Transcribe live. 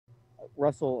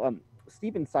Russell,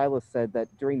 Stephen Silas said that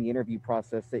during the interview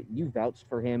process that you vouched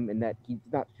for him and that he's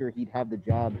not sure he'd have the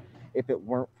job if it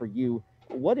weren't for you.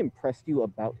 What impressed you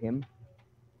about him?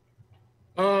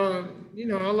 I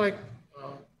like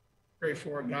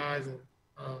straightforward guys, and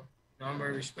I'm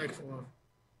very respectful of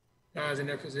guys in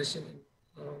their position.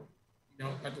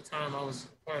 At the time I was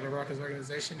part of the Rockets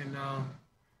organization, and part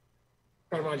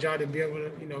of my job to be able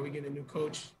to, we get a new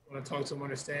coach. I want to talk to him,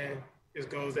 understand his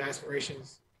goals,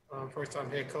 aspirations. First time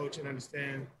head coach, and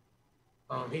understand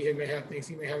he may have things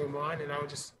he may have in mind, and I was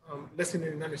just listening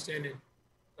and understanding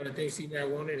the things he may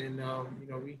have wanted, and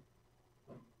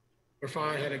we're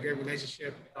fine. Had a great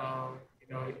relationship.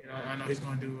 And I know he's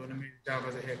going to do an amazing job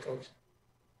as a head coach.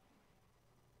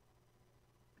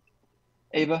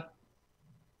 Ava?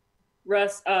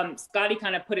 Russ, Scotty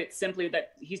kind of put it simply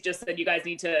that he's just said you guys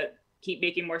need to keep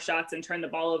making more shots and turn the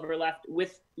ball over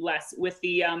with less. With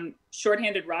the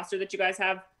shorthanded roster that you guys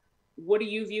have, what do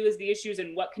you view as the issues,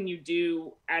 and what can you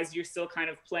do as you're still kind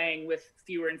of playing with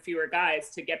fewer and fewer guys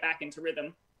to get back into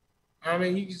rhythm? I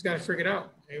mean, you just got to figure it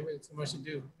out. Ain't really too much to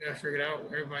do. You got to figure it out.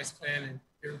 Everybody's playing in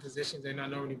different positions. They're not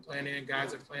normally playing in.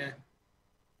 Guys are playing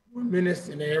more minutes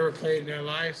than they ever played in their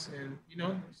lives. And, you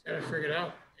just got to figure it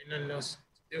out. Ain't nothing else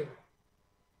to do.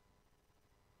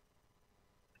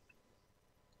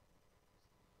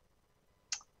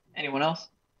 Anyone else?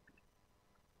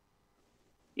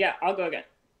 Yeah, I'll go again.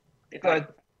 Go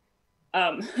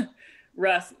ahead.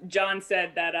 Russ, John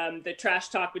said that the trash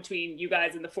talk between you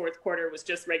guys in the fourth quarter was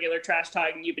just regular trash talk,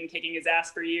 and you've been kicking his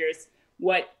ass for years.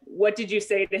 What did you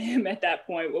say to him at that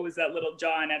point? What was that little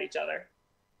jawing at each other?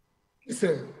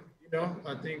 Listen,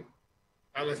 I think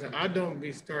I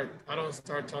don't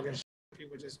start talking shit.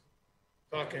 People just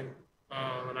talking,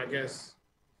 and I guess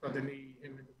felt the need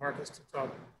him and Marcus to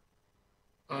talk,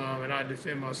 and I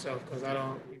defend myself because I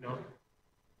don't,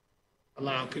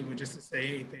 allow people just to say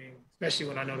anything, especially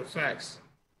when I know the facts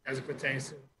as it pertains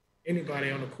to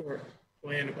anybody on the court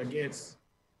playing against,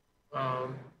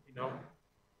 So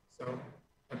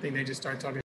I think they just start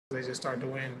talking. They just started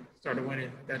winning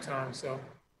at that time. So,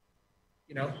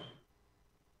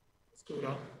 it's cool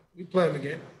though. We play them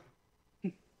again.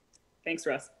 Thanks,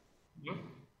 Russ. Yeah.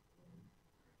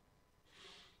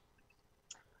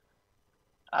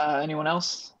 Anyone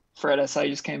else? Fred, I saw you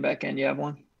just came back in. You have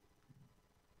one?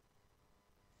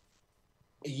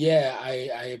 Yeah,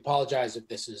 I apologize if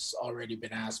this has already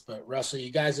been asked, but Russell,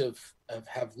 you guys have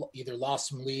either lost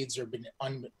some leads or been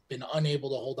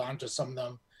unable to hold on to some of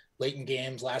them late in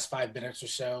games, last 5 minutes or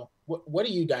so. What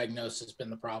do you diagnose has been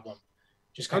the problem?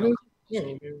 Just kind of.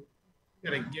 We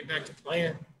gotta get back to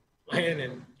playing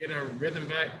and get our rhythm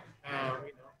back.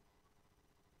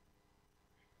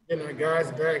 Getting our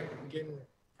guys back, getting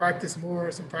practice more,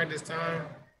 some practice time.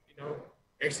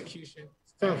 Execution.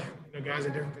 It's tough. Guys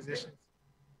in different positions.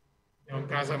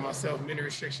 Guys like myself, minute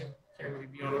restriction, can't really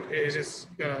be on it. It's just,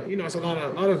 it's a lot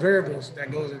of variables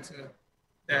that goes into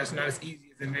that. It's not as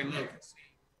easy as it may look. So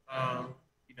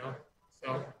we got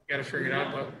to figure it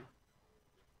out.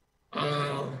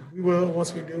 But we will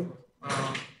once we do. We'll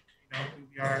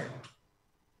be all right.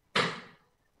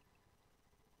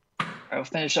 All right, we'll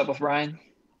finish up with Ryan.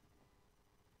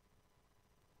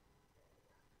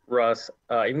 Russ,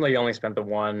 even though you only spent the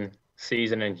one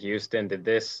season in Houston, did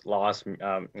this loss,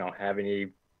 have any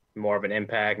more of an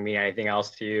impact, mean anything else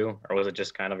to you, or was it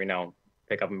just kind of,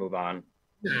 pick up and move on?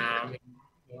 Nah,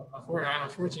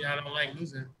 unfortunately, I don't like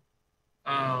losing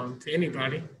to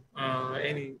anybody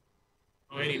any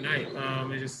night.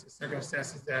 It's just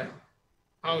circumstances that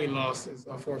how we lost is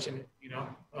unfortunate,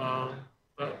 But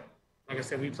like I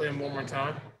said, we play them one more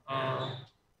time,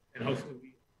 and hopefully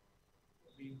we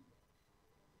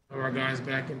have our guys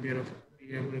back and be able to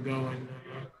go and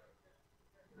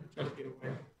try to get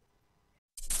away.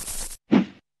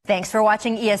 Thanks for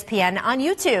watching ESPN on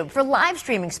YouTube. For live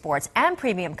streaming sports and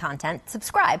premium content,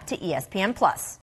 subscribe to ESPN+.